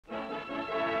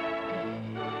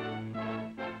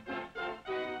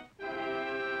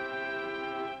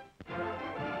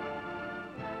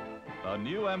A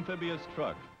new amphibious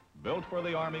truck, built for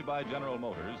the Army by General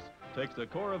Motors, takes a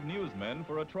corps of newsmen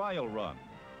for a trial run.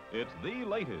 It's the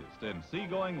latest in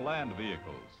seagoing land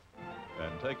vehicles.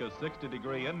 And take a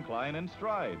 60-degree incline in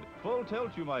stride, full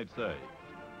tilt you might say.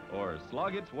 Or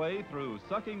slog its way through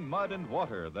sucking mud and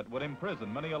water that would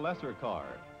imprison many a lesser car.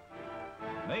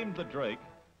 Named the Drake,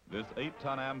 this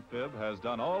 8-ton amphib has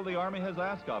done all the Army has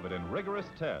asked of it in rigorous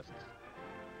tests.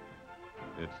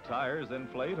 Its tires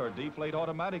inflate or deflate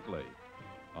automatically.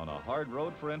 On a hard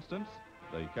road, for instance,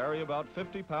 they carry about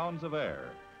 50 pounds of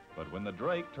air. But when the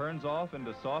Drake turns off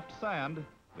into soft sand,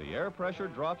 the air pressure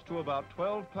drops to about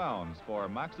 12 pounds for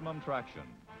maximum traction.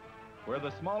 Where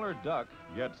the smaller duck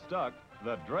gets stuck,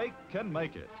 the Drake can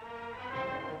make it.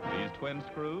 These twin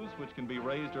screws, which can be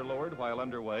raised or lowered while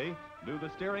underway, do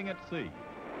the steering at sea.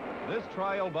 This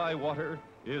trial by water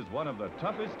is one of the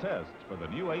toughest tests for the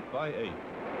new 8x8.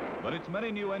 But its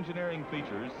many new engineering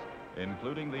features,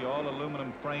 including the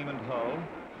all-aluminum frame and hull,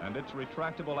 and its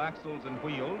retractable axles and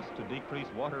wheels to decrease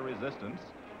water resistance,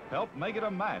 help make it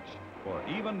a match for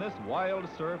even this wild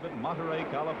surf at Monterey,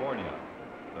 California.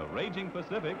 The raging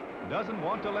Pacific doesn't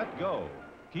want to let go,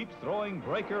 keeps throwing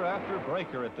breaker after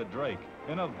breaker at the Drake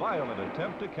in a violent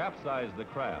attempt to capsize the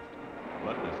craft.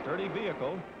 But the sturdy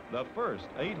vehicle, the first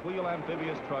 8-wheel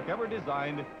amphibious truck ever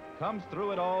designed, comes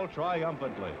through it all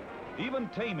triumphantly, even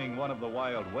taming one of the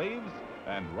wild waves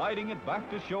and riding it back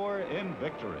to shore in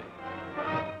victory.